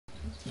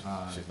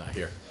She's not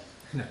here.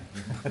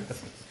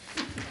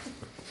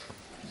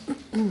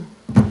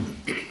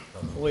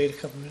 Wait a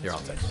couple minutes. Here, I'll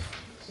take it.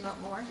 Not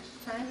more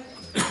time?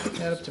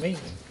 Not up to me.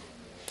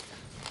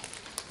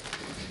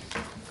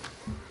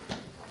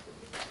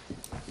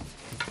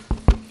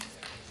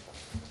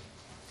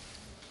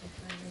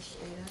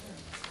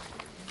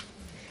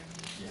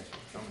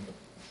 Oh,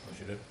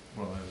 she did?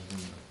 Well, I was in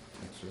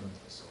next room.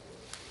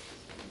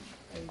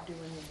 Are you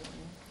doing the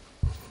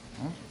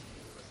one?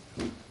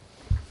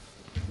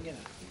 Yeah.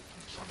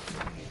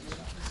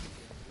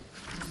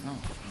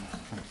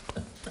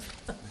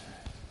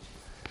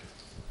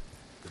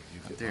 Did you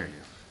How get dare mine?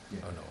 you?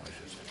 Oh, no, I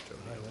just showed you.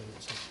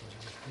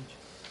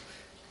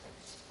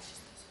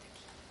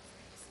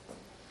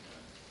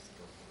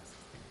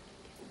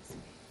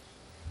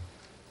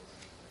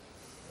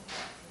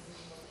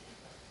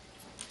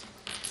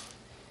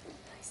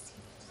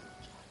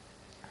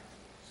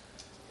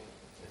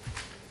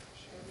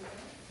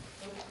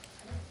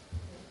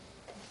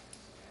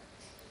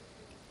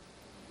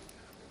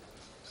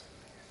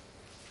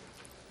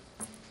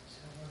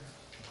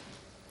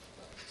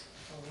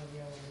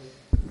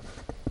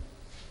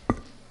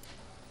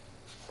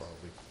 Before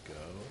we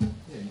go.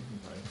 Yeah, you can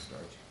probably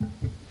start.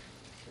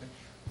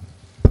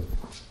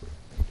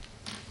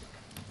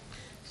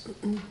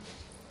 Do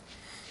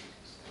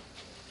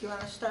you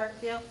want to start,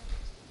 Gil?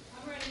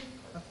 I'm ready.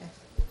 Okay.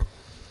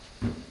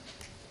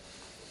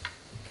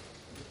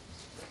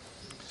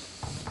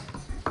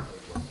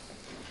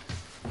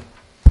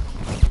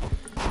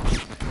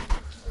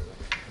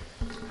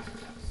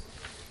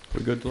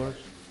 We good, Dolores?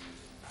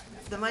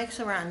 The mics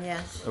are on,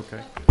 yes.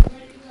 Okay.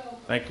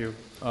 Thank you.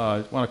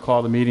 I want to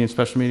call the meeting,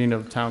 special meeting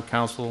of the Town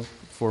Council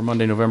for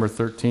Monday, November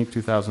 13th,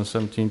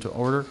 2017 to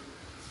order.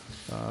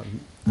 I'll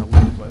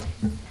lead the pledge.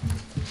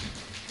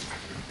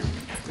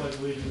 Pledge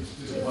allegiance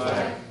to the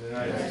flag of the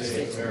United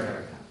States of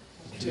America,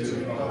 to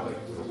the republic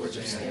for which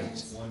it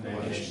stands, one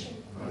nation,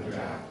 under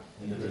God,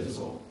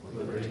 indivisible, with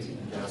liberty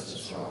and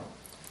justice for all.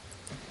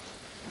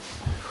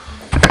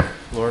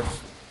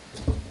 Dolores?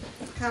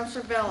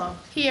 Counselor Bello.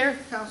 Here.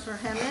 Counselor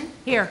Hemmen.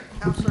 Here.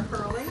 Counselor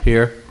Hurley.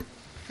 Here.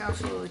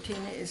 Counselor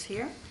Lutina is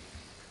here.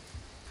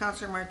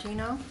 Counselor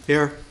Martino.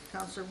 Here.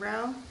 Counselor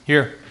Brown.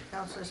 Here.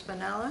 Counselor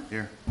Spinella.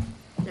 Here.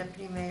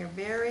 Deputy Mayor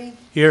Barry.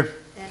 Here.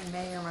 And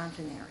Mayor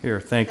Montanaro. Here,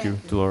 thank you,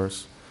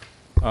 Dolores.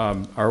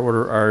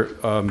 Our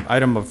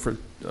item of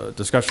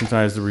discussion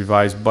tonight is the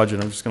revised budget.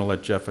 I'm just going to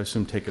let Jeff, I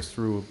assume, take us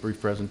through a brief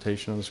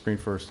presentation on the screen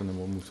first, and then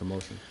we'll move to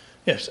motion.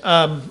 Yes,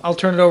 I'll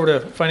turn it over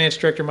to Finance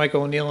Director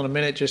Michael O'Neill in a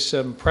minute. Just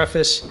some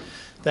preface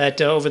that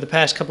over the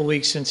past couple of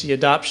weeks since the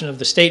adoption of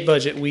the state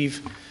budget,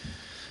 we've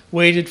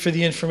waited for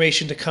the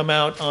information to come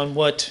out on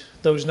what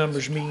those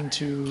numbers mean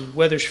to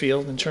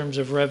Wethersfield in terms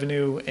of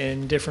revenue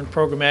and different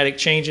programmatic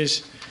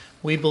changes.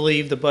 We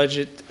believe the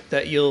budget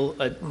that you'll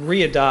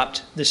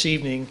re-adopt this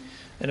evening,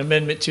 an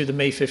amendment to the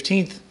May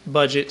 15th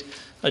budget,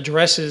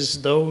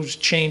 addresses those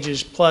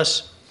changes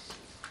plus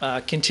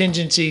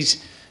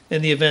contingencies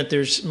in the event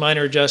there's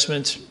minor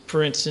adjustments,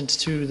 for instance,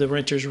 to the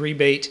renter's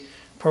rebate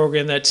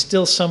program that's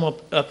still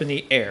somewhat up in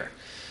the air.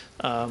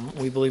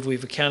 We believe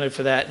we've accounted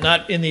for that,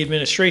 not in the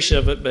administration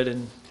of it, but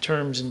in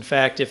terms, in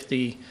fact, if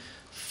the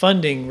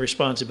funding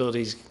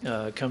responsibilities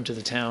come to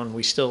the town,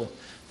 we still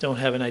don't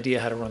have an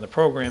idea how to run the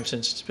program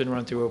since it's been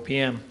run through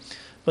OPM.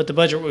 But the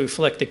budget will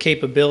reflect the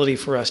capability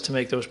for us to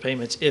make those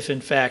payments if,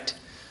 in fact,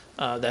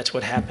 that's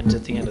what happens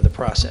at the end of the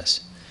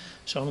process.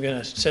 So I'm going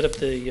to set up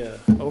the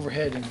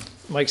overhead, and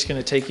Mike's going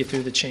to take you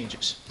through the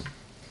changes.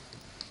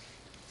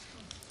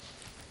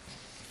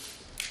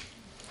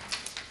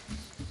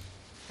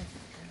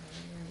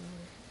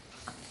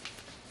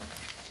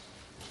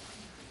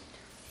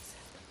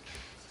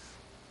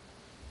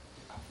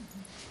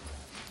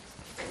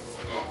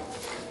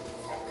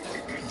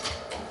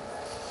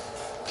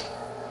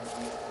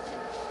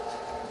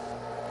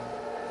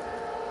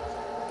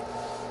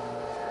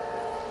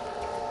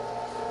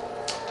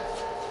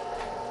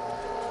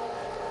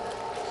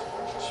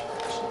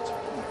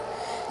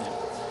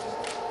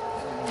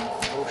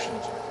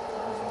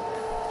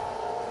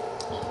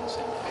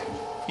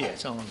 Yeah,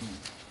 it's all on.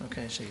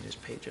 Okay, so you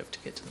just page up to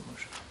get to the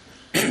motion.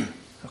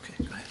 Okay,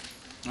 go ahead.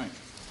 All right.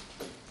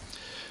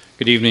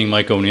 Good evening,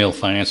 Mike O'Neill,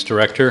 Finance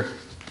Director.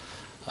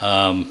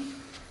 Everyone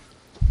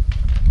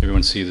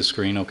see the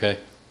screen okay?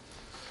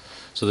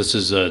 So this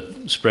is a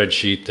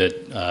spreadsheet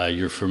that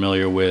you're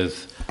familiar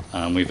with.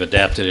 We've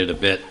adapted it a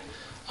bit.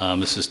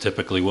 This is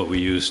typically what we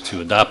used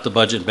to adopt the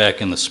budget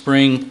back in the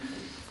spring.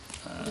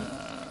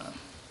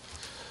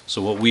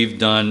 So what we've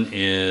done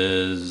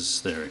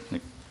is, there,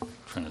 I'm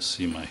trying to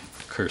see my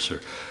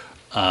cursor.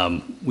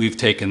 We've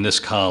taken this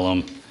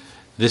column.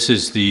 This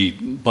is the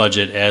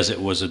budget as it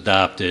was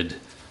adopted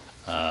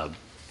on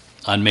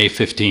May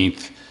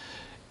 15th.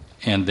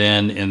 And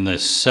then in the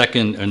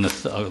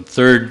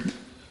third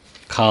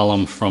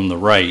column from the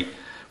right,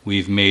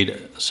 we've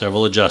made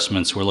several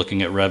adjustments. We're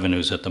looking at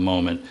revenues at the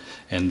moment.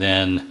 And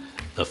then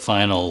the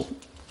final,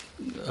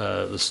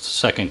 the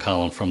second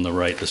column from the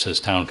right that says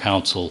Town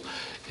Council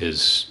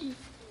is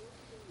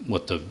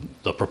what the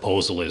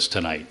proposal is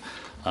tonight.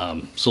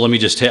 So let me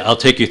just, I'll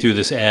take you through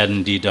this add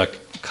and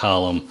deduct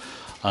column.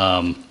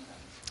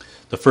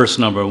 The first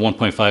number,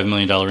 $1.5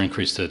 million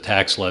increase to the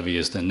tax levy,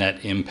 is the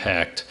net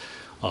impact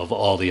of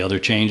all the other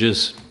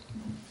changes.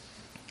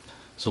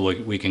 So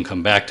we can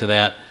come back to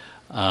that.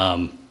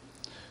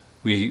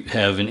 We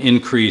have an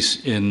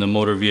increase in the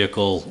motor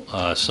vehicle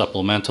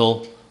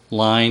supplemental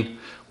line,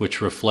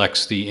 which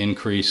reflects the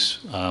increase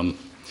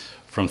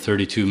from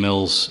 32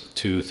 mils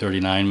to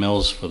 39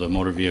 mils for the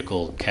motor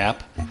vehicle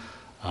cap.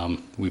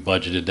 We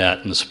budgeted that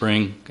in the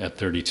spring at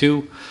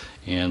 32,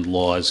 and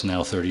law is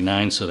now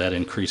 39, so that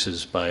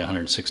increases by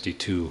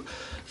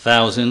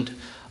 162,000.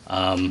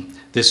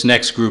 This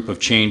next group of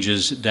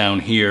changes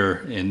down here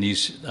in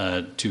these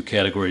two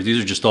categories,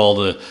 these are just all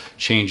the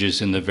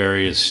changes in the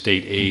various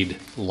state aid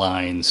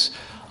lines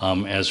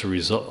as a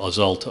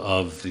result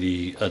of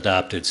the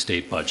adopted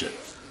state budget.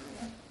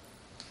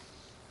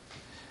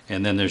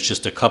 And then there's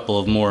just a couple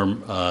of more,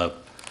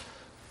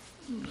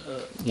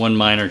 one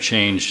minor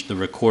change, the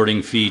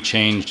recording fee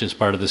changed as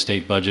part of the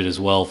state budget as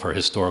well for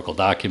historical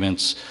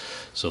documents.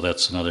 So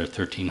that's another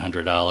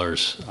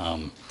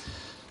 $1,300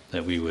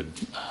 that we would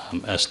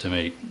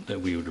estimate that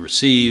we would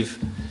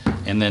receive.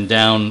 And then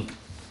down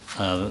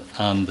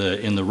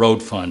in the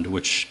road fund,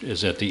 which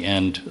is at the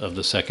end of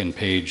the second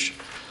page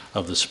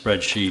of the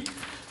spreadsheet,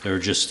 there are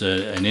just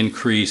an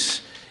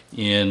increase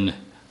in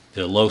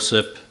the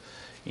LoCIP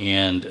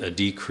and a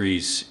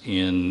decrease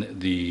in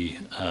the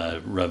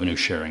revenue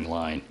sharing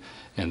line,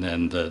 and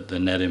then the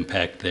net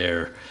impact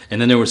there. And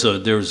then there was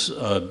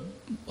a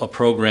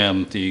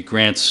program, the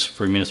grants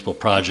for municipal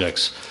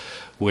projects,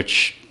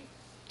 which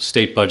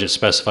state budget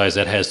specifies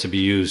that has to be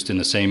used in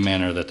the same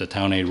manner that the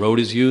town aid road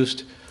is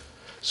used.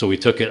 So we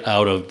took it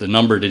out of, the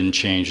number didn't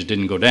change, it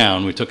didn't go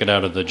down, we took it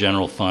out of the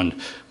general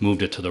fund,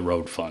 moved it to the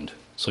road fund.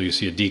 So you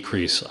see a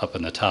decrease up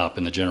in the top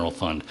in the general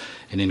fund,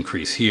 an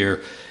increase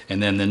here.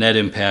 And then the net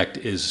impact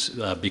is,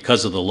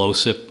 because of the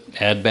LoCIP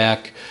add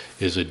back,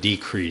 is a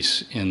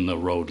decrease in the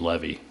road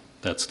levy.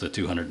 That's the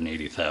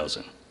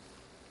 280,000.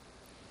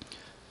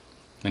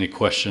 Any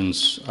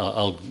questions?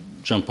 I'll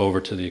jump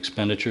over to the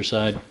expenditure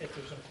side. If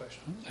there's no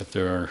question. If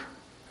there are,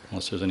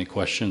 unless there's any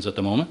questions at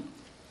the moment.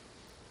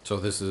 So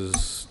this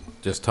is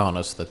just telling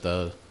us that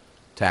the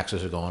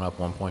taxes are going up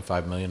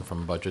 1.5 million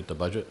from budget to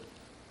budget?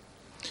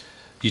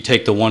 You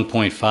take the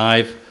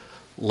 1.5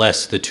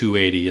 less the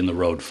 280 in the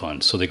road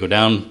fund. So they go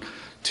down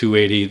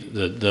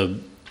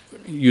 280,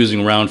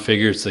 using round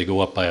figures, they go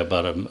up by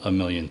about $1.2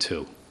 million.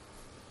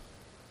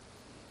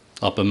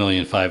 Up $1.5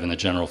 million in the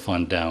general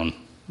fund, down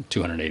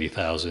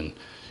 280,000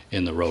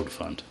 in the road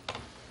fund.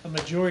 A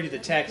majority of the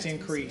tax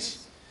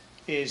increase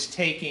is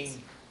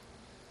taking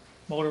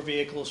motor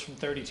vehicles from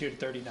 32 to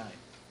 39.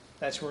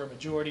 That's where a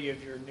majority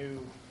of your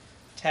new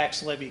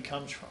tax levy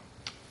comes from.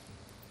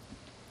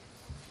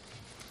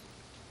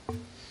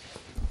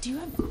 Do you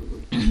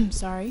have,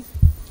 sorry,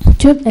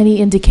 do you have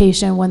any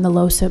indication when the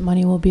LoCIP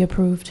money will be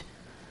approved?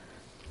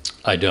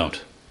 I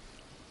don't.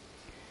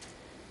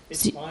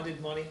 It's See-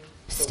 bonded money.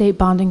 so State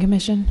Bonding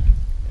Commission?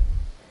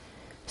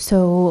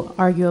 So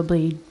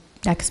arguably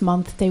next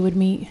month they would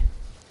meet?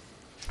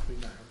 we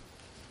matter.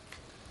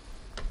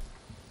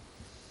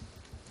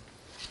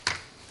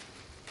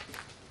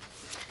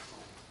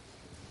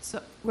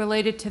 So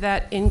related to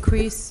that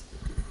increase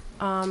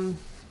of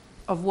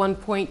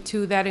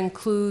 1.2, that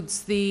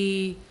includes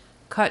the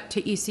cut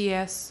to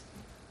ECS?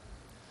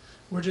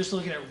 We're just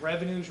looking at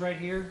revenues right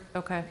here.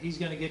 Okay, He's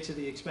going to get to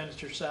the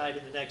expenditure side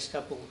in the next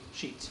couple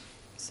sheets.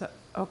 so,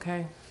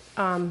 okay.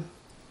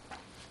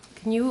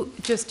 Can you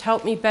just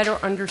help me better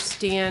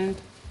understand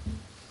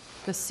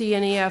the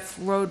CNEF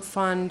road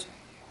fund?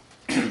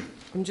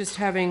 I'm just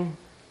having,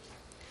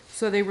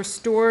 so they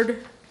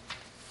restored,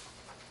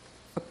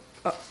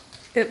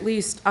 at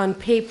least on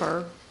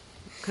paper,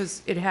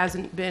 because it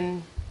hasn't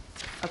been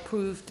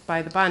approved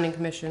by the bonding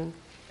commission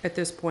at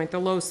this point, the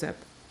LoCIP,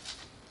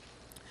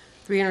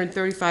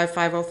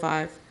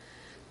 335,505.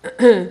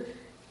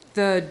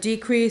 The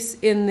decrease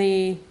in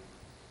the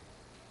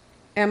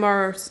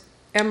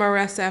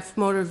MRSF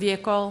motor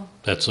vehicle,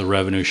 That's the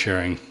revenue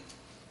sharing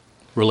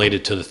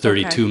related to the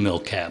 32 mil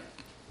cap.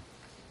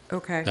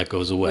 okay. That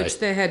goes away. Which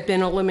they had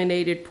been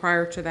eliminated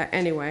prior to that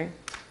anyway.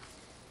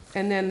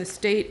 And then the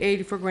state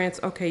aid for grants,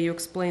 okay, you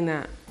explained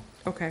that.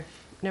 Okay,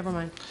 never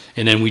mind.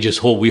 And then we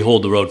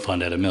hold the road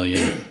fund at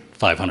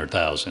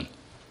 $1,500,000.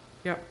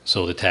 Yep,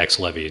 So the tax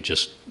levy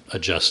just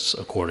adjusts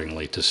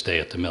accordingly to stay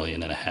at the $1.5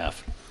 million.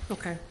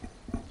 okay.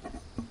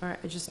 All right,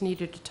 I just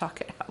needed to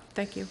talk it out.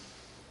 Thank you.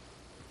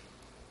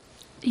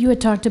 You had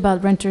talked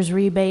about renter's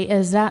rebate.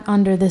 Is that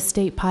under the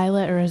state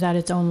pilot or is that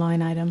its own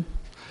line item?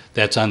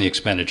 That's on the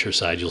expenditure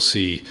side. You'll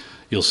see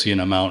an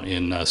amount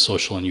in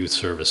social and youth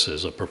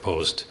services, a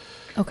proposed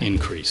Okay.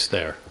 increase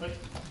there. But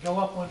go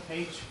up one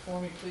page for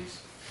me, please.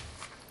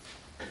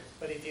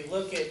 But if you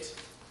look at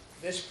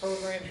this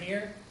program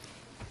here,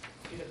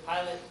 see the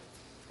pilot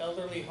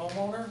elderly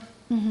homeowner?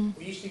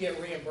 We used to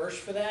get reimbursed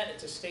for that.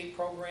 It's a state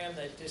program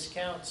that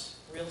discounts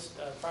real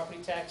property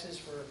taxes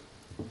for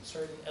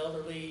certain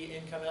elderly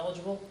income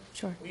eligible.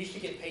 Sure. We used to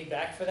get paid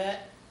back for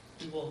that.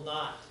 we will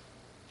not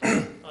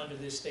under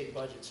this state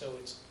budget. So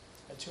it's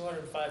a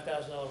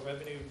 $205,000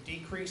 revenue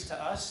decrease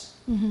to us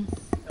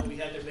that we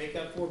had to make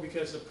up for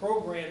because the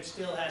program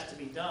still has to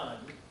be done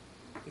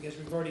because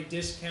we've already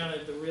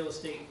discounted the real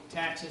estate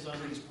taxes on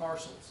these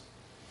parcels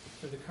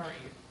for the current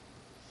year.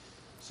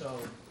 So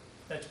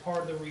that's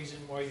part of the reason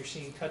why you're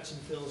seeing cuts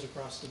and fills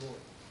across the board.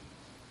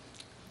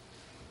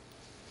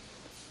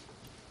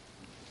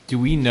 Do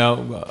we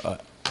know,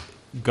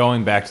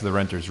 going back to the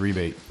renter's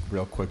rebate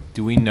real quick,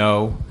 do we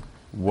know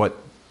what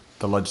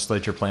the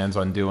legislature plans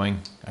on doing?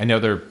 I know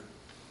they're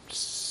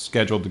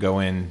scheduled to go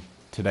in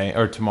today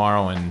or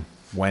tomorrow and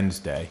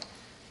Wednesday,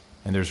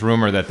 and there's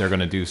rumor that they're going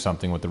to do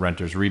something with the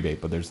renter's rebate,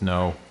 but there's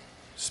no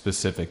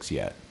specifics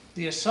yet.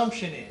 The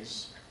assumption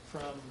is,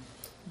 from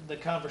the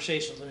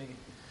conversations,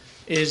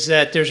 is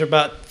that there's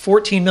about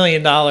 $14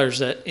 million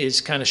that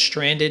is kind of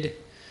stranded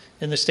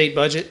in the state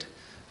budget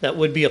that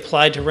would be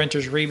applied to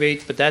renter's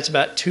rebate, but that's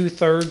about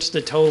 2/3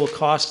 the total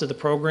cost of the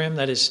program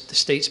that is the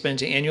state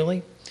spends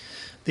annually.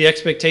 The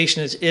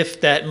expectation is if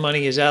that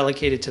money is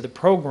allocated to the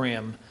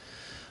program,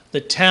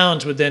 the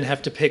towns would then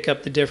have to pick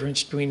up the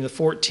difference between the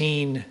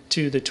 14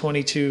 to the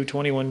 22,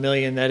 21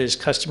 million that is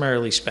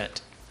customarily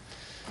spent.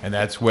 And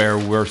that's where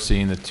we're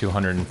seeing the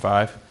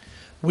 205?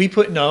 We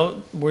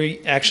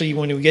actually,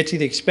 when we get to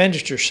the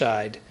expenditure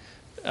side,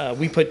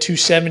 we put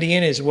 270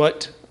 in is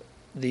what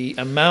the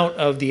amount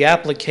of the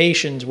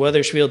applications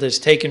Wethersfield has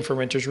taken for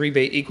renter's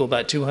rebate equal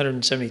about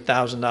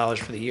 $270,000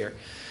 for the year.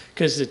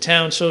 Because the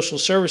town social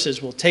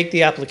services will take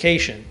the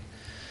application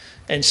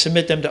and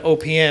submit them to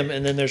OPM,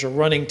 and then there's a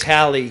running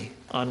tally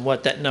on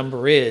what that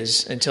number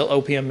is until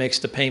OPM makes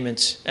the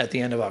payments at the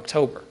end of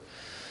October.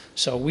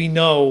 So we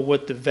know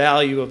what the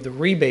value of the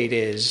rebate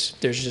is.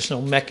 There's just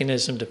no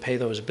mechanism to pay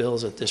those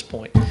bills at this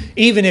point.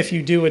 Even if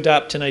you do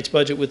adopt tonight's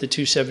budget with the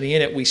 270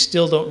 in it, we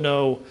still don't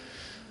know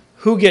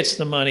who gets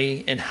the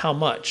money and how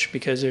much,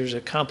 because there's a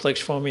complex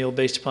formula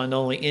based upon not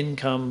only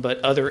income but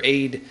other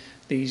aid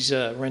these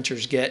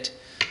renters get.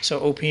 So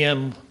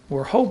OPM,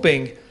 we're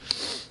hoping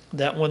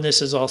that when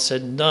this is all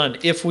said and done,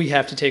 if we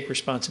have to take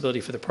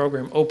responsibility for the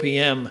program,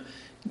 OPM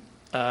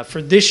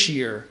for this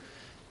year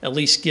at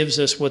least gives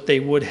us what they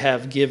would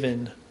have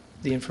given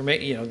the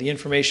information, the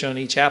information on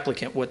each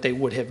applicant, what they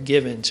would have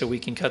given, so we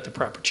can cut the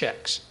proper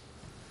checks.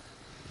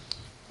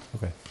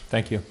 Okay,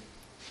 thank you.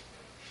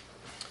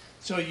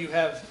 So you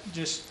have,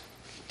 just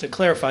to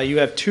clarify, you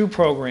have two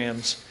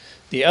programs,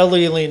 the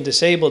elderly and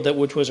disabled,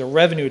 which was a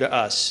revenue to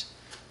us,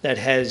 that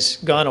has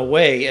gone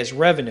away as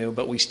revenue,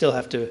 but we still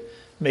have to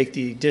make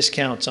the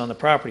discounts on the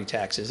property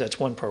taxes. That's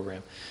one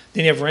program.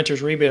 Then you have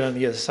renter's rebate on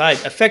the other side.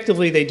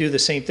 Effectively, they do the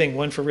same thing,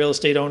 one for real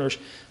estate owners,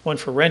 one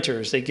for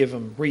renters. They give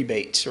them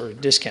rebates or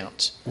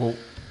discounts. Well,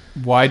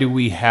 why do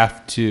we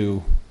have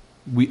to,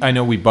 I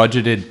know we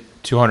budgeted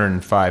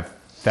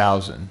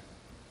 $205,000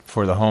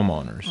 for the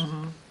homeowners.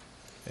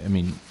 I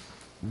mean,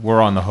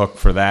 we're on the hook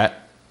for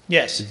that?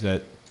 Yes, Is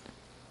that,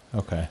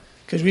 okay.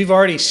 because we've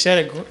already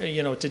set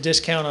to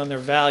discount on their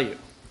value,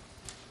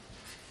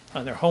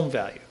 on their home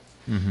value.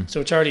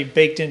 So it's already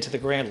baked into the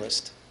grant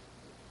list.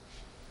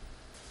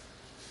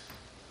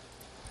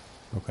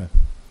 Okay.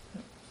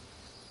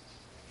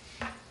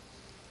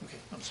 Okay,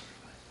 I'm sorry.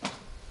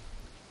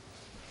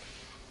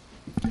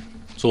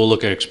 So we'll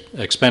look at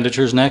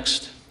expenditures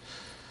next.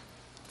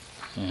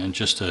 And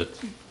just a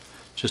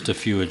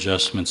few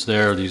adjustments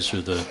there. These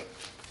are the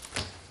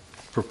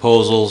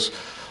proposals.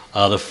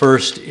 The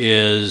first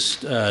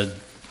is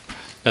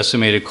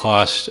estimated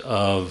cost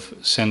of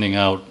sending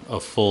out a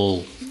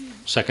full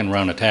second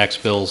round of tax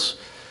bills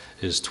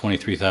is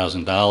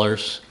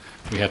 $23,000.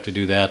 We have to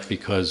do that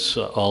because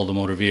all the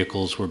motor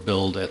vehicles were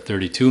billed at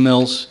 32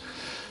 mils.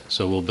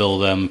 So we'll bill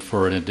them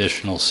for an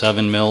additional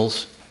 7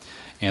 mils.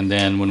 And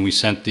then when we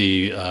sent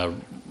the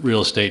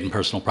real estate and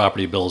personal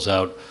property bills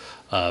out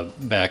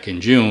back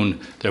in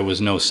June, there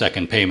was no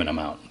second payment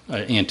amount,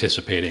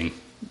 anticipating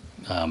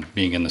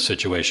being in the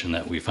situation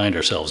that we find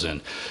ourselves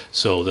in.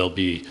 So there'll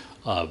be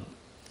a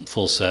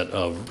full set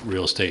of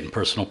real estate and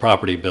personal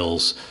property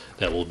bills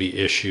that will be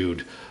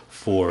issued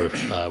for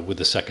with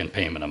the second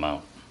payment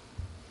amount.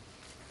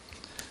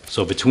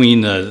 So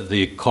between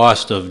the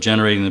cost of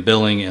generating the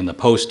billing and the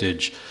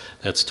postage,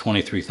 that's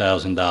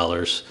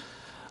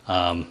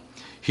 $23,000.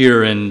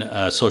 Here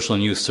in Social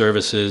and Youth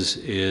Services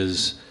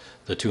is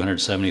the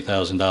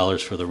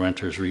 $270,000 for the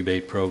renter's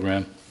rebate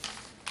program.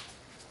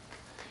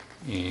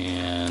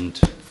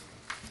 And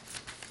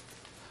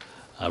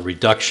a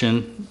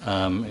reduction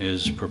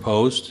is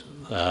proposed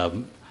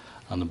on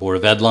the Board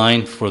of Ed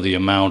line for the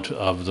amount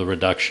of the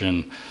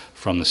reduction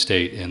from the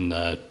state in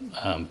the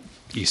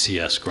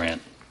ECS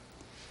grant.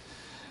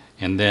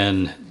 And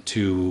then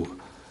to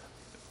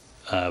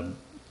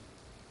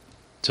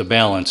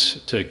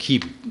balance, to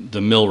keep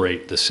the mill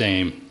rate the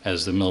same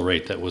as the mill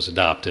rate that was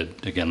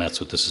adopted, again, that's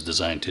what this is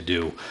designed to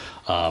do,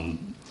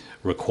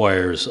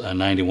 requires a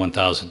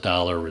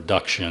 $91,000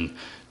 reduction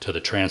to the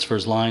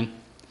transfers line.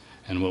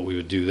 And what we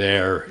would do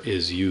there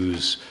is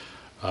use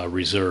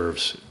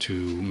reserves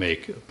to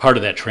make, part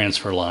of that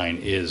transfer line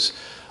is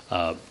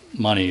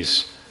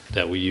monies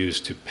that we use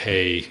to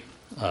pay,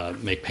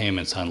 make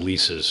payments on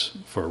leases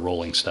for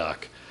rolling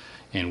stock.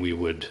 And we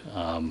would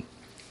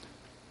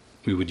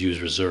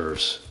use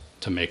reserves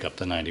to make up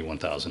the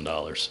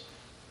 $91,000.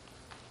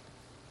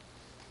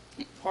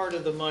 Part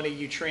of the money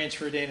you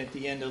transferred in at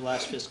the end of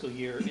last fiscal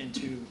year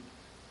into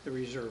the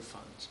reserve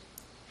funds.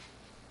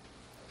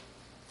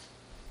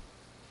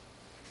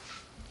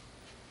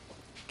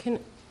 Can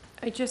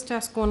I just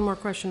ask one more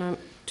question?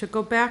 To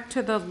go back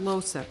to the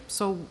LoCIP,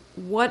 so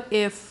what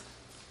if,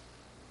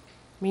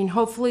 I mean,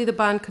 hopefully the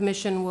bond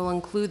commission will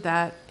include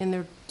that in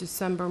their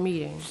December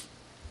meeting,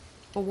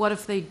 but what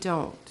if they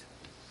don't?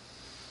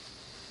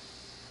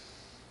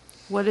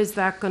 What is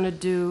that going to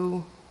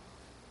do,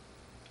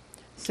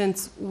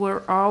 since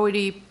we're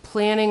already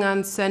planning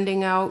on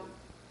sending out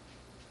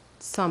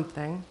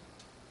something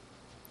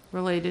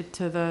related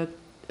to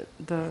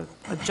the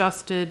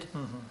adjusted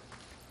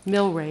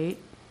mill rate?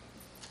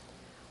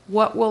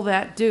 What will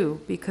that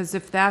do? Because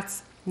if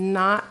that's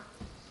not,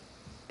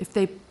 if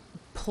they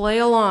play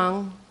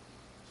along,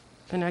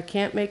 and I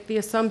can't make the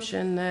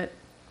assumption that,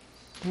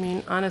 I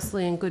mean,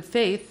 honestly, in good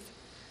faith,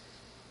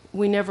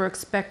 we never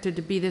expected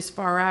to be this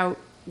far out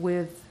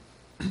with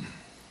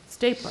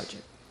state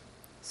budget.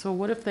 So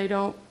what if they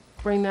don't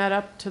bring that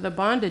up to the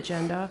bond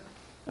agenda?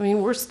 I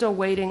mean, we're still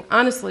waiting,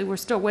 honestly, we're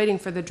still waiting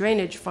for the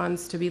drainage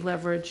funds to be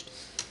leveraged,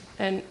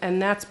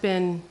 and that's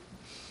been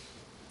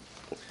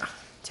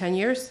 10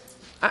 years?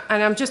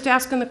 And I'm just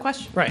asking the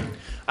question. Right.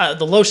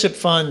 The LoCIP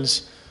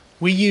funds,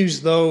 we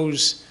use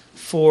those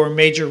for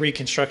major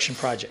reconstruction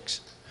projects.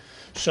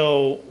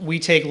 So we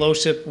take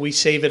LoCIP, we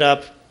save it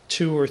up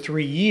 2 or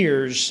 3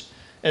 years,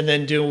 and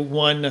then do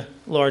one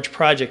large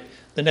project.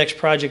 The next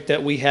project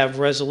that we have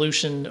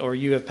resolution, or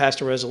you have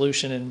passed a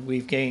resolution and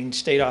we've gained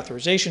state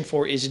authorization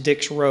for, is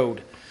Dix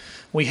Road.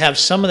 We have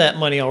some of that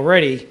money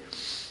already,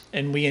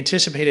 and we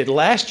anticipated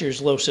last year's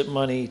LoCIP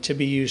money to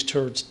be used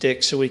towards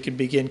Dix so we could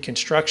begin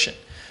construction.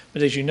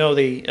 But as you know,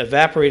 they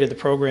evaporated the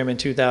program in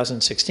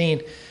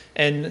 2016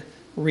 and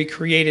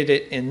recreated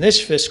it in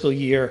this fiscal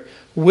year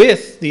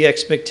with the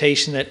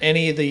expectation that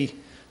any of the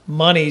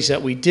monies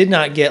that we did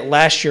not get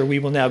last year, we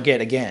will now get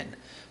again.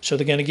 So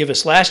they're going to give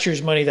us last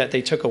year's money that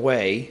they took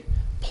away,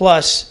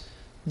 plus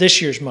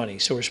this year's money.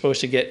 So we're supposed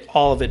to get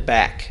all of it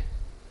back.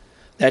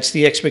 That's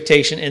the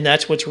expectation, and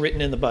that's what's written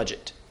in the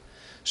budget.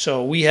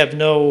 So we have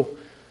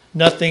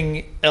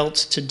nothing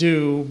else to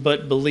do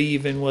but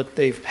believe in what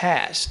they've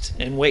passed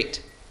and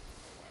wait.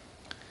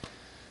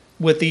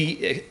 With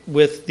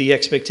the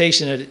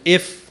expectation that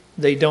if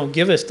they don't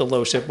give us the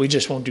LoCIP, we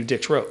just won't do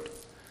Dix Road.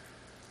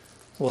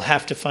 We'll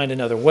have to find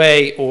another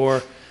way,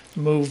 or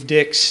move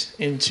Dix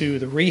into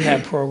the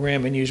rehab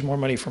program and use more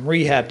money from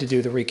rehab to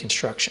do the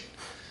reconstruction.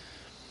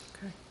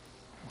 Okay.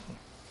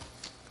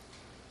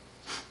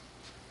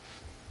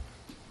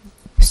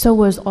 So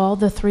was all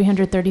the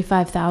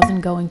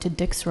 335,000 going to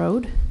Dix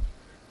Road?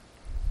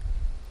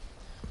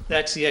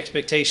 That's the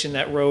expectation.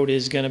 That road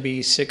is going to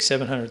be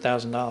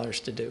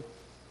 $600,000-$700,000 to do.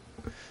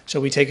 So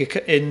we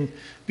take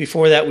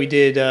before that we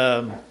did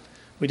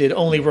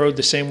only road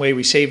the same way.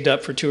 We saved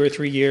up for 2 or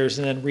 3 years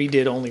and then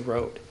redid only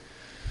road.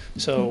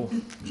 So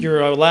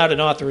you're allowed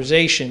an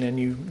authorization and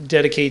you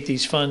dedicate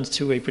these funds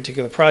to a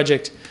particular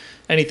project.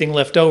 Anything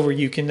left over,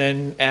 you can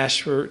then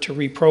ask to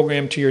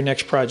reprogram to your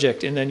next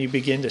project, and then you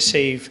begin to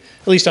save,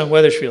 at least on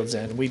Wethersfield's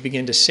end, we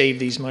begin to save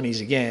these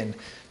monies again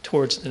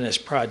towards the next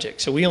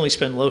project. So we only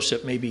spend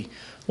LoCIP maybe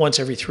once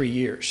every 3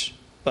 years,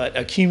 but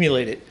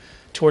accumulate it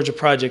towards a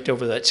project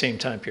over that same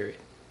time period.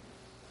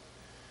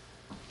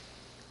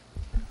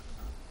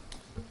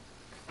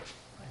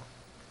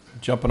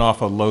 Jumping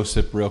off of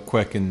LoCIP real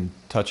quick and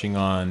touching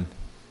on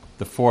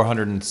the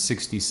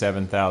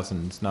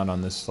 467,000, it's not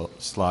on this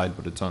slide,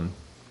 but it's on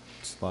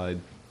slide,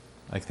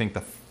 I think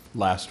the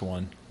last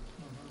one.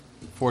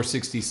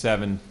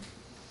 467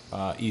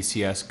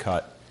 ECS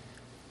cut.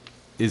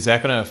 Is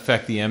that going to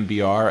affect the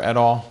MBR at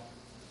all?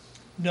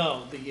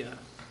 No,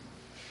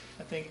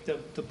 I think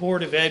the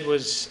Board of Ed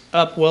was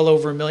up well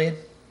over $1 million.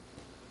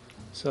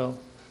 So.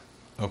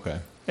 Okay.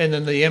 And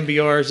then the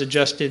MBR is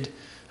adjusted.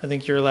 I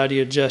think you're allowed to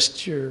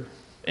adjust your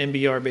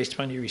MBR based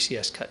upon your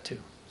ECS cut too.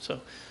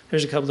 So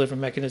there's a couple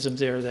different mechanisms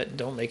there that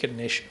don't make it an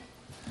issue.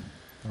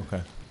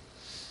 Okay.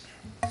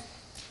 I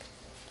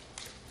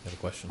have a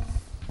question.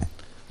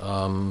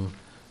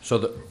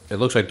 So it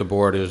looks like the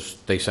board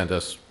they sent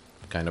us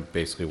kind of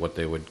basically what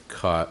they would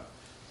cut,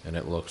 and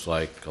it looks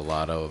like a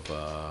lot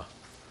of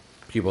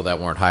people that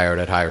weren't hired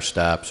at higher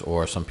steps,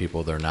 or some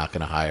people they're not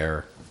going to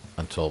hire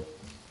until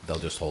they'll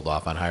just hold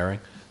off on hiring.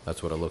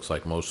 That's what it looks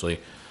like mostly.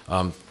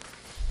 On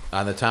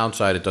the town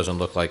side, it doesn't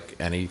look like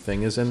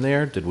anything is in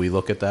there. Did we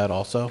look at that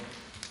also?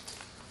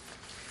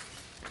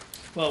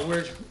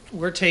 Well,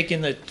 we're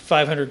taking the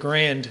 500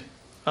 grand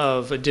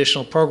of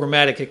additional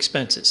programmatic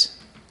expenses.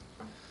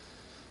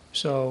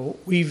 So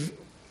we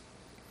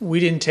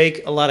didn't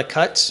take a lot of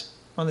cuts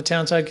on the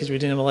town side because we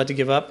didn't have a lot to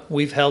give up.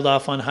 We've held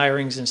off on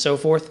hirings and so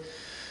forth.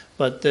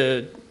 But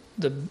the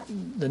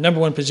number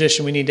one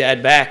position we need to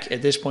add back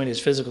at this point is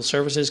physical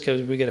services,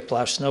 because we got to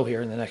plow snow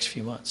here in the next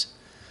few months.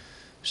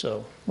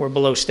 So we're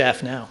below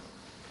staff now.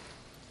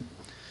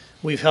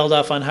 We've held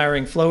off on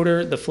hiring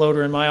the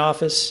floater in my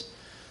office.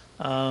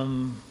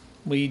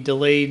 We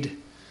delayed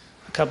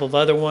a couple of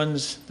other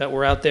ones that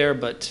were out there,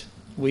 but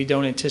we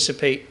don't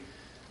anticipate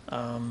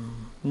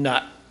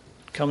not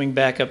coming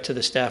back up to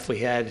the staff we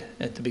had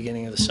at the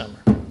beginning of the summer.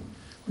 We're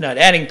not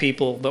adding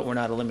people, but we're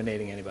not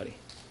eliminating anybody.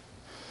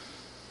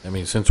 I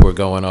mean, since we're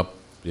going up,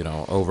 you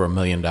know, over $1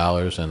 million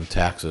in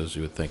taxes,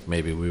 you would think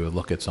maybe we would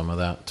look at some of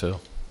that too,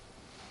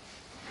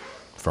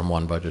 from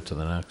one budget to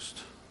the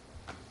next.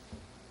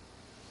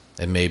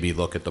 And maybe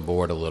look at the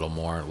board a little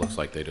more. It looks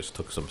like they just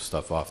took some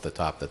stuff off the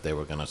top that they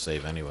were gonna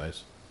save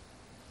anyways.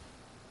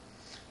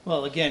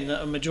 Well, again,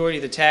 a majority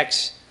of the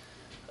tax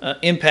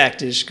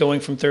impact is going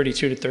from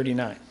 32 to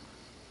 39.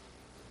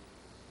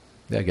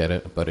 Yeah, I get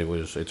it, but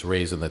it's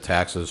raising the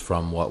taxes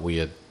from what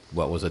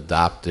was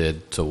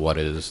adopted to what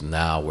is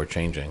now. We're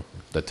changing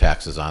the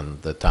taxes on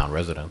the town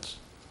residents.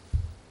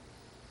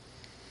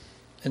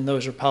 And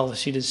those are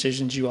policy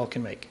decisions you all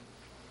can make.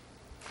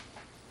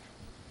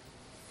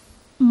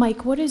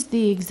 Mike, what is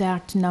the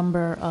exact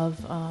number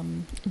of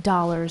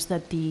dollars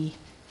that the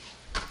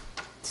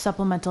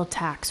supplemental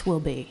tax will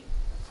be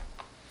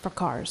for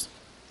cars?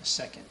 The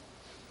second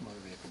motor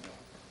vehicle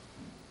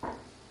bill.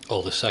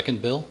 Oh, the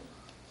second bill?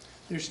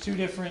 There's two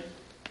different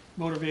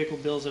motor vehicle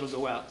bills that'll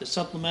go out. The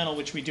supplemental,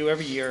 which we do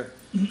every year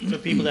for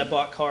people that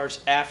bought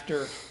cars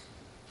after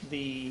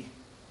the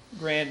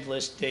grand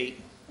list date,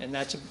 and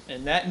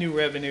that new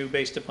revenue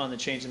based upon the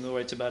change in the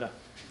way, it's about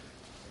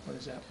what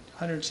is that?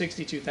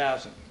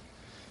 162,000.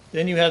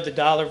 Then you have the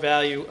dollar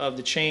value of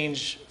the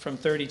change from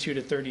 32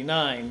 to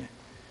 39,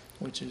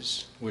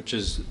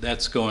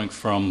 That's going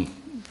from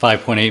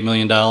 $5.8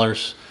 million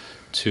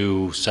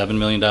to $7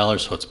 million,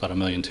 so it's about $1.2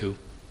 million.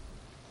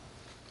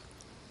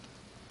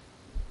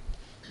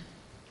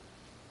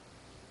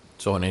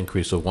 So an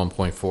increase of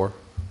 1.4?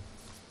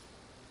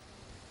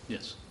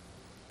 Yes.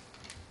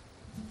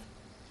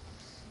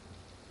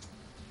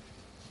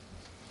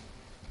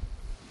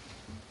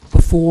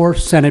 Before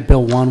Senate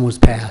Bill 1 was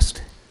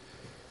passed,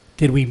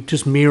 did we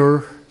just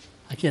mirror,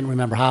 I can't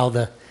remember how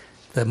the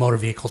motor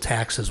vehicle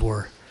taxes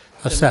were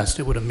assessed.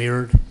 It would have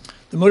mirrored.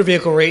 the motor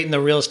vehicle rate and the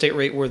real estate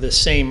rate were the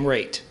same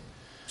rate.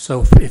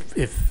 So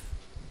if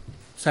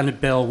Senate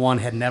Bill 1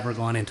 had never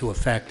gone into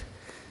effect,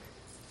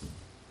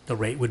 the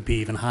rate would be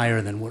even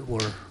higher than what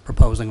we're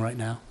proposing right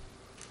now?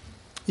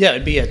 Yeah,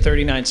 it'd be at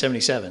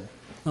 39.77,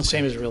 Okay.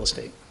 same as real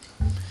estate.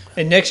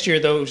 And next year,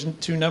 those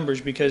two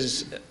numbers,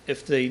 because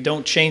if they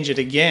don't change it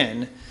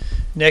again,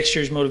 next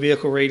year's motor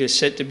vehicle rate is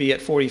set to be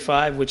at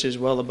 45, which is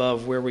well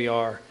above where we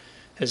are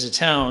as a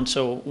town.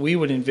 So we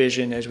would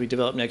envision, as we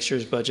develop next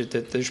year's budget,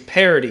 that there's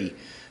parity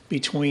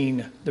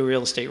between the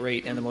real estate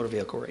rate and the motor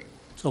vehicle rate.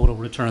 So it'll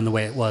return the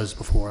way it was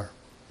before,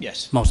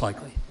 Yes. most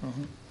likely?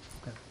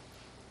 Okay.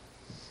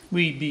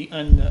 We'd be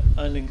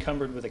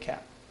unencumbered with a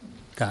cap.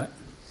 Got it.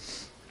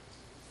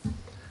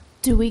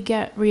 Do we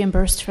get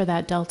reimbursed for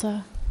that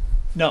delta?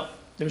 No,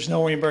 there's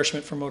no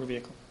reimbursement for motor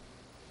vehicle.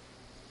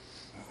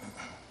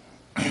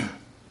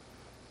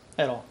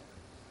 At all,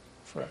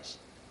 for us.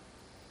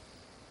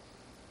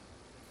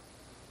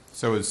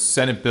 So is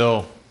Senate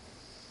Bill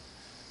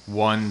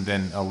 1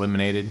 then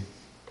eliminated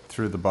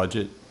through the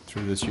budget,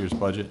 through this year's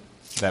budget?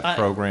 That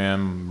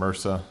program,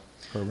 MRSA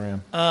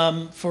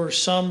program? For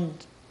some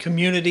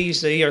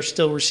communities, they are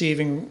still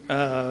receiving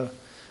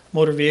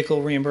motor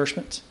vehicle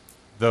reimbursements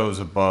Those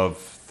above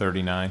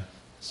 39?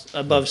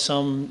 above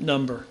some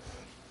number,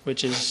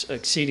 which is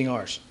exceeding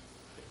ours.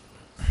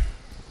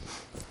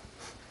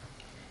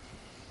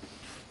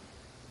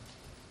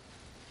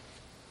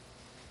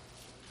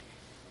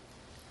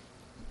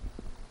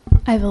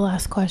 I have a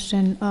last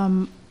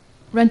question.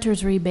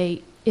 Renter's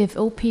rebate, if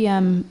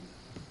OPM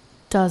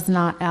does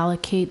not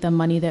allocate the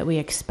money that we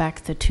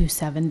expect, the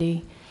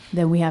 270,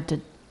 then we have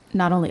to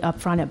not only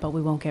upfront it, but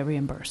we won't get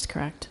reimbursed,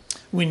 correct?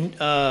 Right.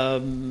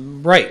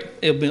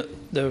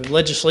 The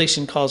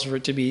legislation calls for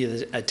it to be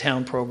a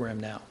town program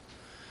now.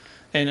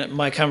 And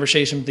my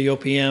conversation with the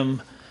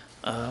OPM,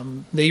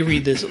 they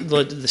read this,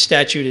 the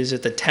statute is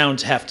that the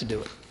towns have to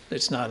do it.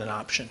 It's not an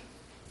option.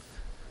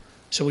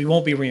 So we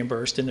won't be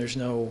reimbursed, and there's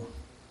no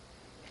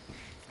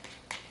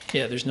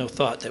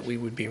thought that we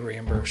would be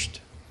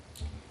reimbursed.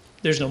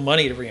 There's no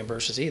money to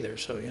reimburse us either,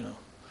 so, you know.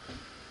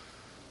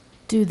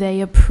 Do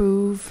they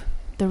approve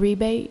the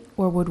rebate,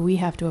 or would we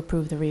have to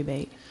approve the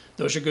rebate?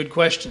 Those are good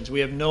questions.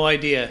 We have no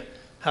idea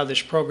how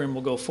this program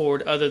will go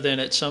forward, other than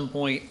at some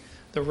point,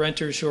 the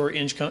renters who are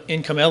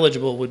income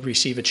eligible would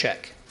receive a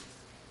check.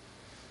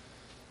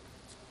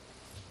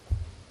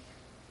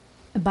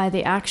 By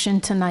the action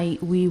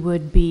tonight, we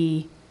would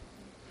be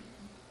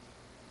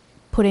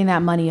putting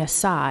that money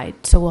aside,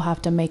 so we'll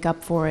have to make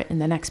up for it in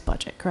the next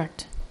budget,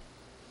 correct?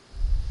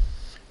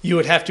 You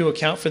would have to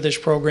account for this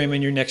program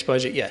in your next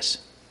budget, yes.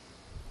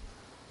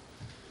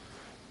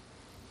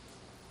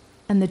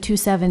 And the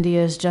 270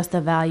 is just the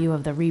value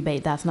of the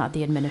rebate, that's not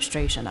the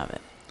administration of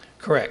it?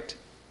 Correct.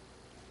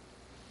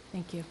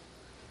 Thank you.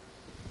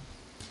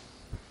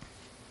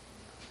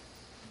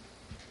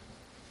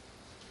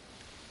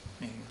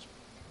 Anything else?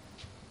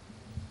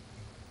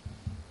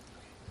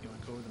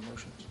 with the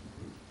motions.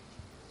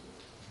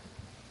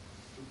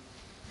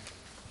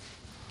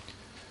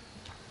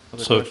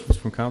 Other So- questions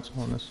from council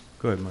on this?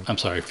 Go ahead, Mike. I'm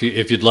sorry, if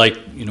you'd like,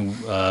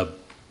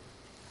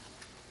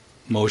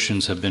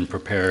 motions have been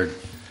prepared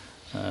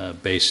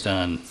based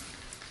on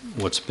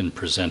what's been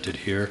presented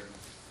here.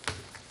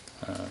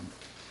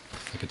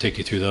 I can take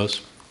you through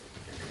those.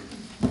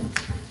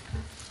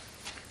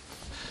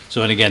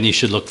 So, and again, these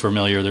should look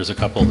familiar. There's a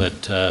couple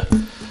that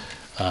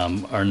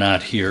are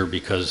not here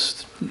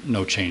because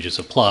no changes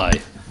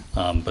apply,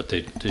 but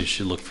they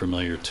should look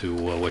familiar to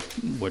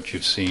what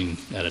you've seen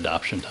at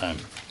adoption time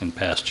in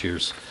past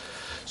years.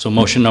 So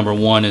motion number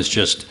one is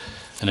just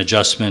an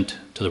adjustment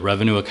to the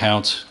revenue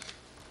accounts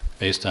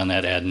based on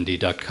that add and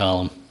deduct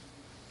column.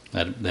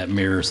 That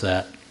mirrors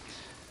that.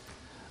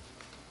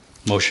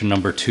 Motion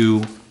number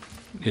two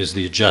is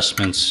the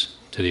adjustments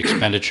to the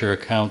expenditure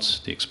accounts,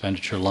 the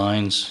expenditure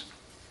lines.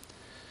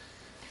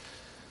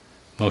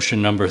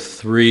 Motion number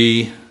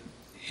three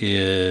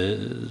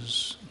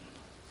is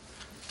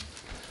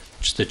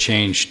just a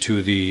change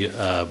to the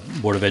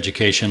Board of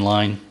Education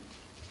line.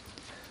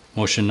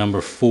 Motion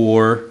number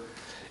four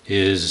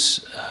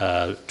is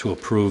to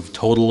approve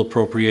total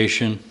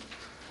appropriation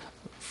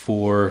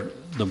for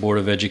the Board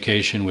of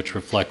Education, which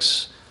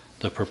reflects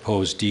the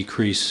proposed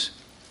decrease.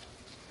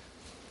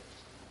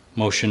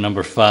 Motion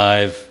number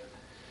five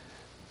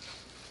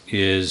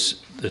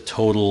is the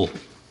total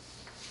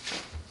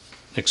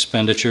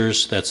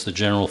expenditures, that's the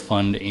general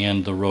fund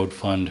and the road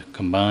fund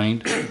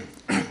combined.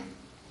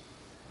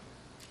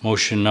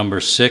 Motion number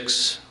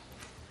six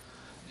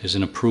is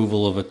an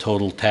approval of a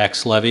total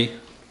tax levy,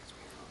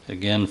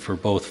 again for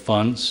both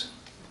funds,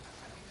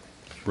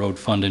 road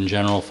fund and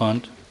general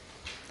fund.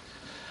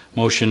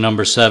 Motion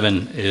number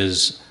seven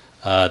is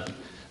the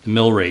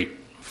mill rate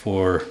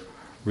for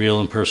real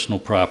and personal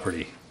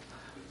property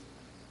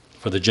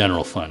for the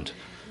general fund.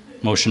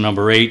 Motion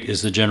number eight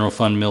is the general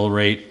fund mill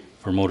rate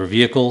for motor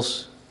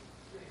vehicles.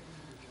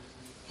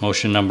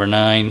 Motion number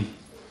nine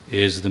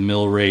is the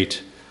mill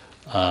rate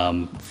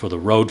for the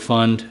road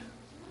fund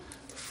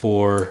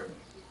for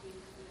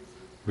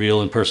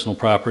real and personal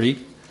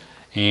property.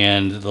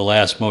 And the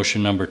last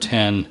motion, number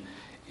 10,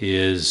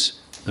 is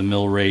the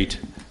mill rate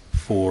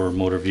for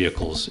motor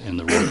vehicles in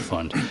the road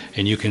fund.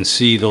 And you can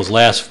see those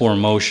last four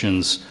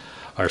motions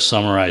are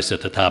summarized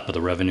at the top of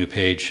the revenue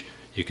page.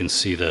 You can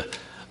see the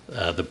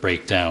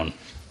breakdown.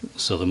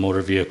 So the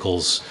motor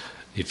vehicles,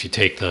 if you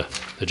take the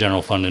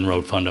general fund and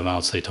road fund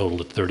amounts, they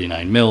totaled at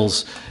 39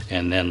 mills,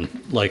 and then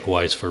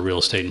likewise for real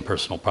estate and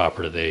personal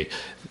property,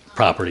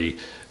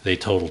 they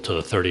total to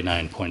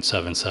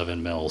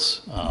 39.77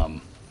 mills,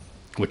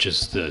 which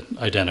is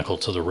identical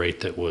to the rate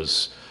that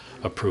was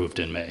approved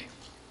in May.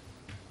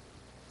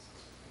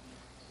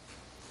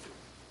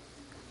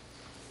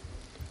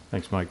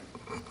 Thanks, Mike.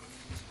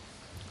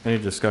 Any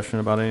discussion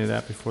about any of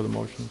that before the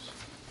motions?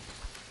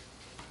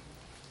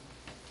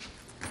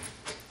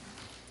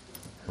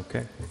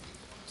 Okay.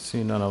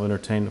 Seeing none, I'll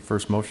entertain the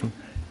first motion.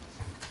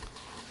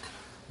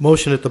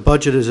 Motion that the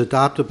budget is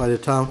adopted by the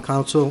Town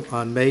Council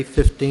on May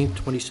 15,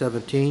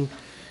 2017,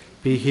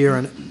 be here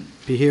and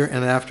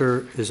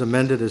after is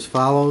amended as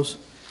follows.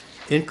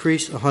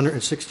 Increase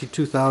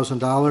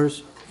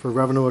 $162,000 for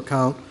revenue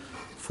account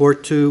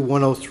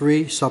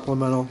 42103,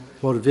 supplemental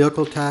motor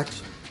vehicle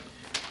tax.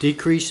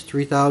 Decrease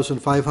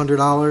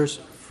 $3,500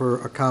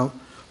 for account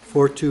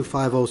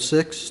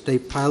 42506,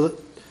 state pilot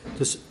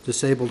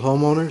disabled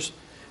homeowners.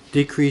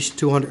 Decrease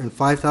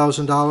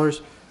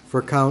 $205,000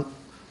 for account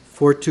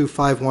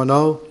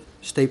 42510,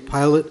 state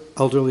pilot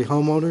elderly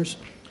homeowners.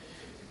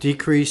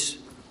 Decrease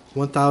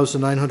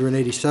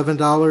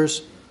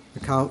 $1,987,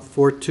 account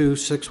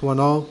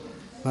 42610,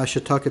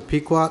 Mashantucket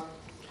Pequot.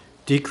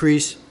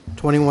 Decrease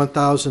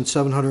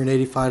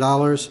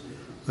 $21,785,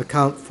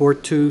 account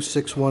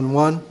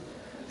 42611,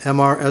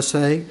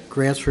 MRSA,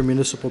 grants for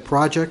municipal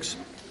projects.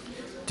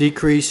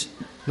 Decrease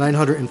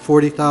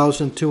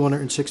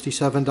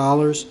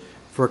 $940,267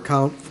 for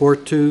account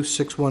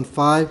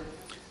 42615,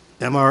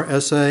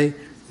 MRSA,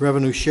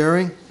 revenue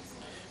sharing.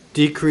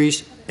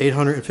 Decrease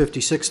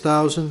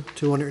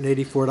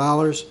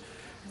 $856,284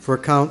 for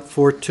account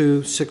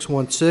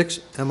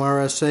 42616,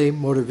 MRSA,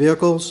 motor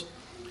vehicles.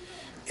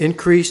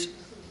 Increase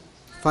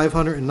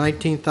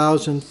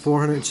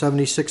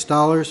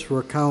 $519,476 for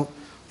account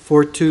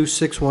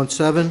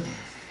 42617,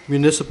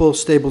 municipal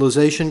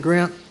stabilization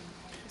grant.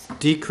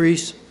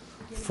 Decrease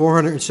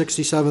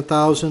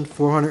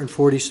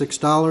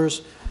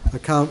 $467,446,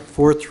 account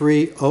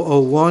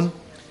 43001,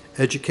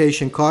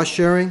 education cost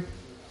sharing.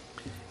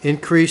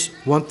 Increase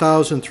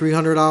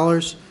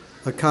 $1,300,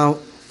 account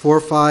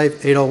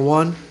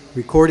 45801,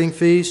 recording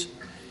fees.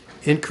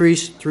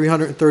 Increase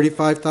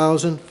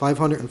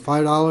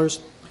 $335,505,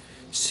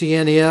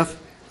 CNEF,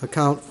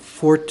 account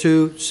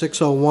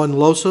 42601,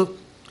 LOSA.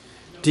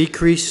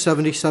 Decrease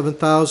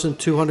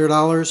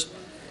 $77,200,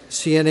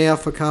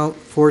 CNAF account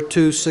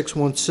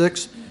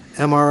 42616,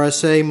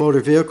 MRSA motor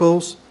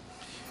vehicles.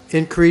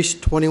 Increase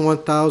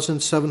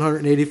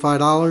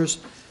 $21,785,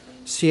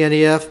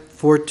 CNEF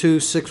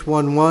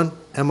 42611,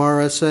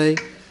 MRSA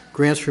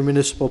grants for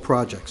municipal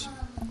projects.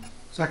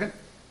 Second?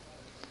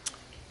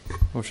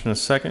 Motion and a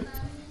second.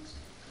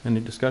 Any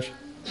discussion?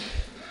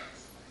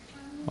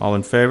 All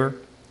in favor?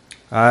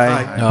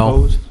 Aye. No.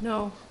 Opposed?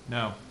 No.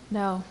 No.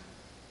 No.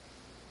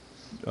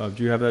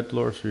 Do you have that,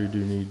 Dolores, or do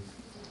you need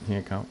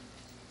hand count?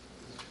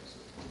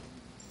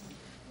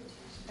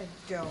 I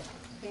don't.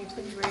 Can you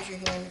please raise your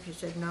hand if you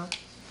said no?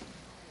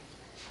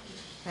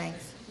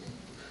 Thanks.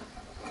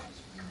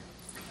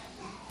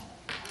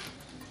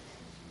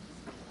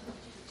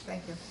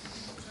 Thank you.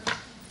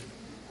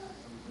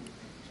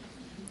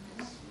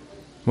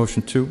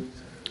 Motion 2.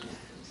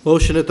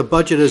 Motion that the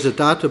budget is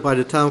adopted by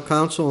the town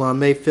council on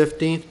May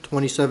 15th,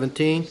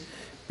 2017,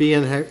 be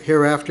and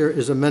hereafter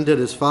is amended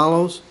as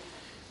follows.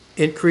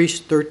 Increase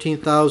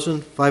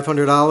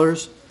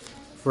 $13,500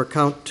 for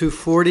account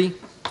 240,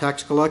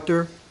 tax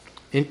collector.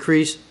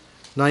 Increase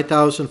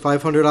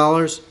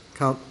 $9,500,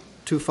 account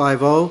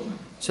 250,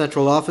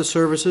 central office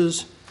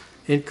services.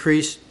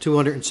 Increase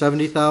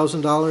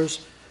 $270,000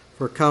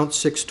 for account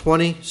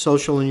 620,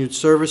 social and youth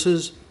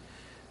services.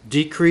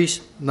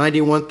 Decrease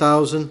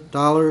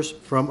 $91,000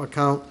 from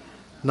account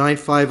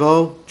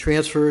 950,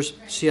 transfers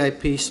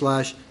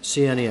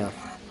CIP/CNEF.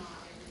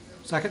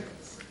 Second?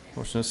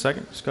 Motion and a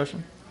second.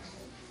 Discussion?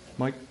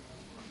 Mike?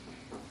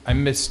 I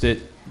missed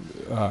it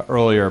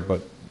earlier,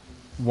 but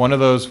one of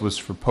those was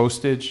for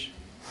postage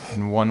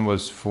and one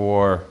was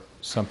for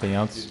something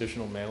else.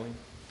 additional mailing?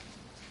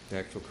 The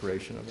actual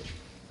creation of it?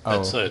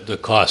 That's Oh, the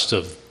cost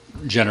of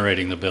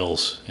generating the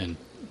bills and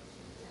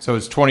so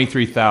it's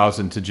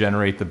 23,000 to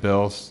generate the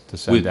bills to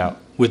send with, out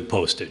with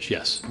postage,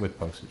 yes. with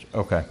postage.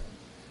 Okay.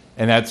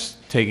 And that's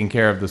taking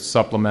care of the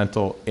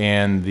supplemental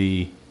and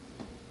the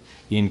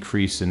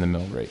increase in the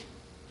mill rate.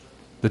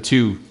 The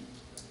two,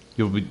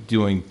 you'll be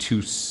doing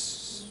two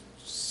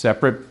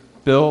separate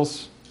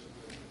bills?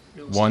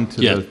 One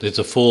to Yeah, the, it's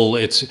a full,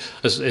 it's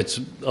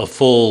a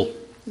full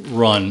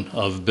run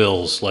of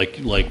bills like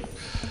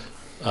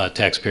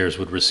taxpayers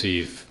would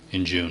receive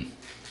in June.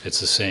 It's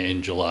the same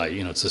in July,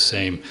 it's the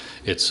same,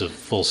 it's a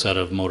full set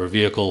of motor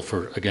vehicle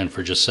for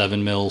just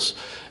 7 mills.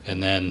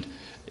 And then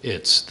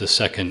it's the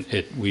second,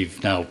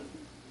 we've now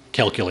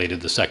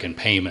calculated the second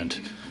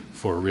payment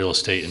for real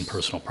estate and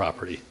personal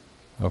property.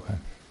 okay.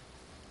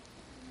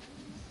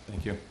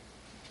 Thank you.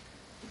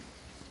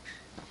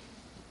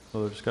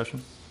 Further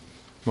discussion?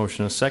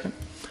 Motion and a second.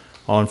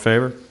 All in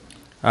favor?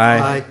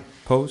 Aye.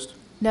 Opposed?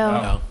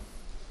 No.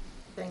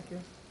 Thank you.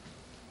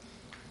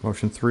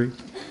 Motion 3.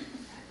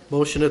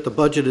 Motion that the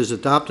budget is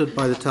adopted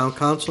by the town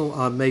council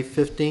on May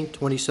 15th,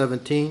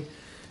 2017,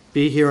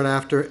 be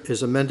hereinafter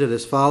is amended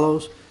as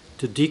follows.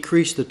 To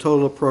decrease the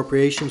total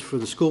appropriations for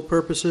the school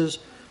purposes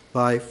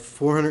by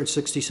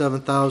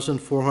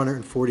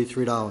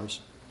 $467,443.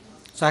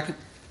 Second?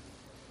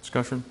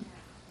 Discussion?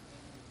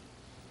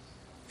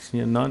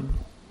 Seeing none?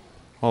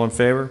 All in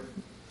favor?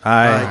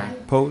 Aye.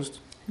 Opposed?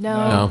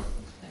 No.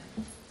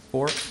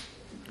 4.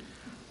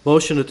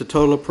 Motion that the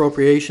total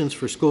appropriations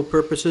for school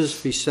purposes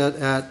be set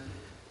at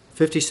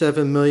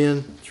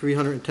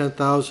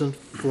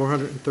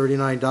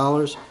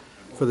 $57,310,439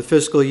 for the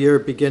fiscal year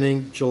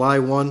beginning July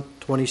 1,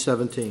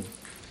 2017.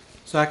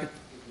 Second?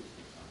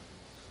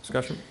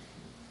 Discussion?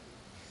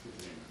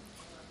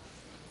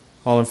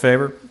 All in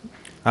favor?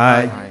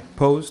 Aye.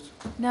 Opposed?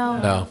 No.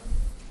 No.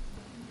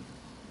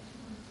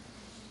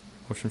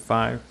 Motion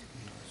 5.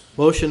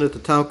 Motion that the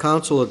town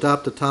council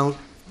adopt the town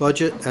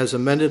budget as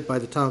amended by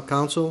the town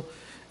council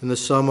in the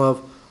sum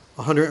of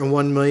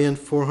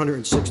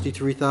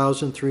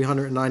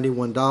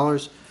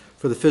 $101,463,391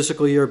 for the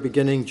fiscal year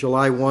beginning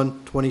July 1,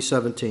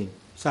 2017.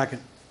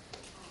 Second?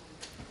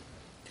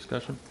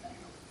 Discussion?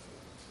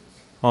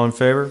 All in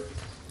favor?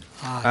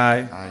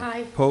 Aye.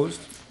 Aye. Opposed?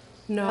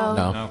 No.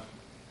 No. No.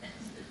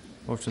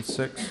 Motion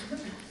 6.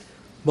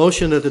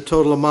 Motion that the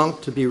total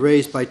amount to be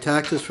raised by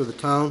taxes for the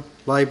town,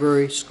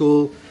 library,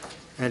 school,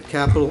 and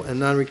capital and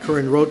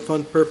non-recurring road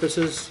fund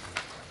purposes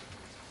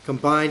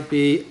combined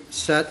be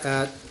set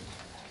at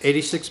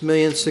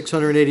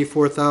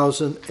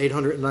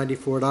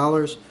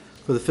 $86,684,894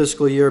 for the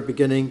fiscal year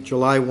beginning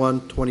July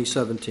 1,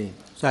 2017.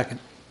 Second?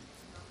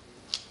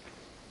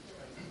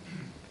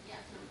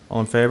 All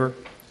in favor?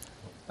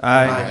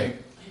 Aye. Is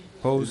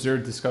Opposed? there a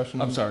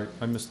discussion? I'm sorry,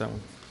 I missed that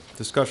one.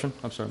 Discussion?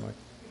 I'm sorry, Mike.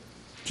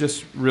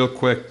 Just real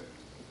quick,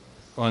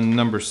 on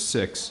number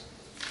 6,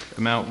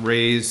 amount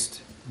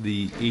raised,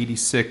 the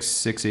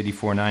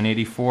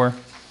 86,684,984.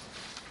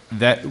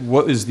 That,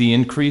 what is the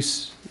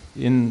increase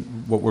in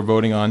what we're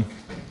voting on?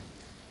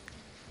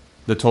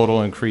 The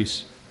total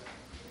increase?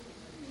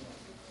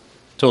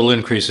 Total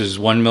increase is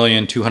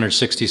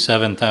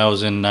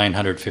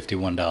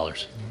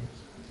 $1,267,951.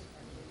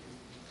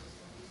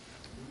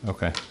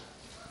 Okay.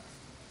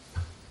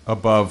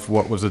 Above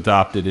what was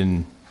adopted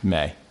in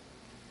May?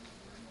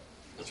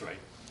 That's right.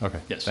 Okay.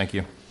 Yes. Thank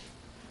you.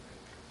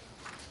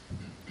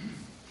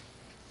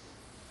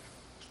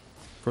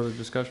 Further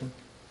discussion?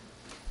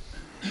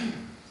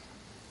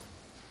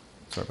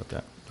 Sorry about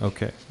that.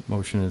 Okay,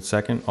 motion and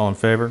second. All in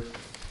favor?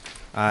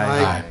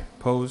 Aye.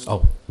 Opposed?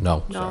 Oh,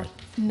 no, No. sorry.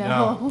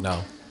 No.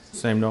 No.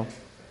 Same no?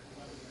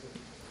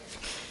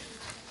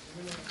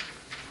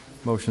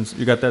 Motions,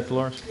 you got that,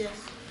 Dolores? Yes.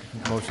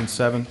 Motion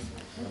 7.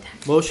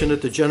 Motion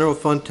that the general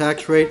fund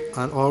tax rate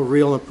on all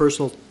real and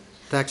personal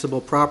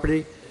taxable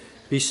property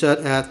be set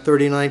at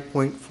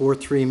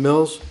 39.43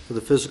 mils for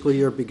the fiscal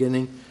year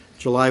beginning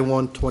July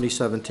 1,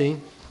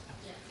 2017.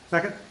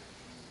 Second?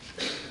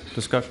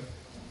 Discussion?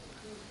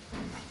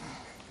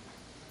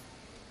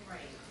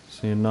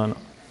 Seeing none.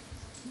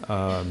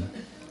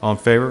 All in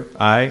favor?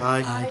 Aye.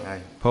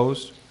 Aye.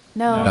 Opposed?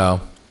 No.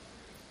 No.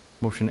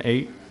 Motion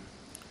 8.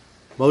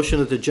 Motion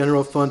that the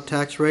general fund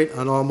tax rate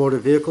on all motor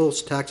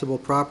vehicles taxable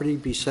property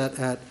be set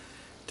at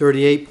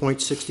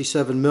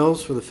 38.67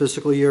 mils for the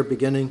fiscal year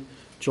beginning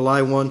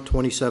July 1,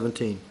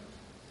 2017.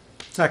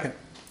 Second.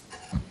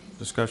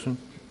 Discussion?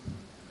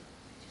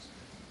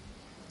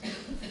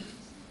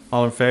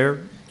 All in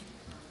favor?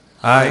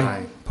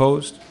 Aye.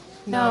 Opposed?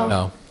 No.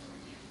 No.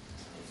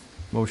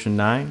 Motion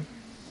 9.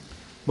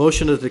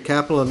 Motion that the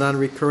capital and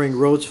non-recurring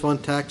roads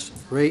fund tax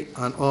rate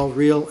on all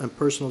real and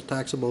personal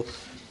taxable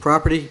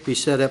property be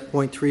set at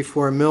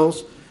 .34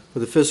 mils for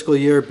the fiscal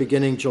year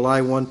beginning July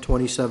 1,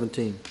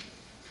 2017.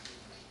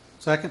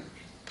 Second?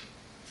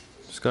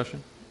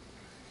 Discussion?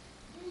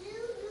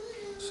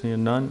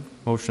 Seeing none.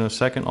 Motion a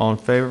second. All in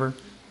favor?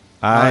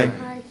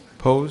 Aye.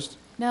 Opposed?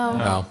 No.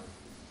 No.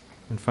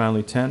 And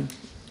finally, 10.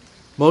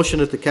 Motion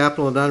that the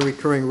capital and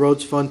non-recurring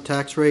roads fund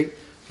tax rate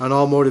on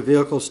all motor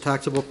vehicles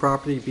taxable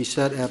property be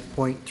set at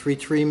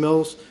 .33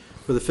 mils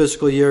for the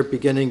fiscal year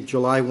beginning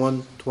July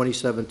 1,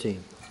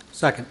 2017.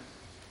 Second.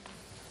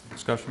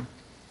 Discussion?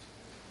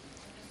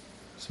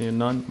 Seeing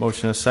none.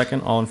 Motion a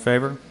second. All in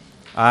favor?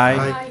 Aye.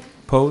 Aye.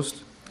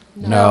 Opposed?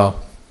 No.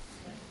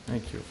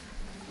 Thank you.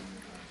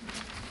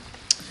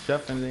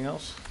 Jeff, anything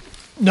else?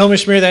 No,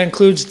 Mr. Mayor, that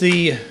concludes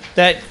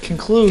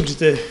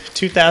the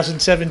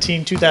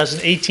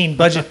 2017-2018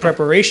 budget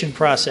preparation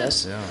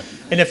process. Yeah.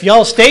 And if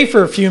y'all stay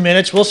for a few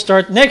minutes, we'll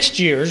start next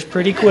year's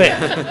pretty quick.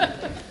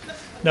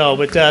 No,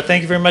 but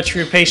thank you very much for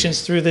your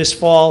patience through this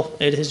fall.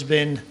 It's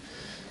been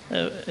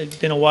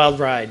a wild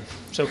ride.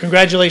 So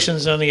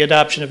congratulations on the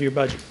adoption of your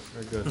budget.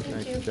 Very good.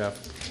 Thank you, Jeff.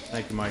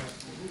 Thank you, Mike.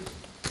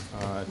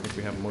 I think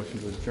we have a motion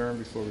to adjourn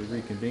before we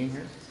reconvene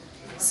here.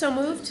 So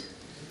moved?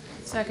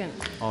 Second.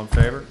 All in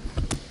favor?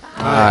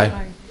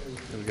 Aye.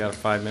 We got a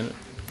 5-minute.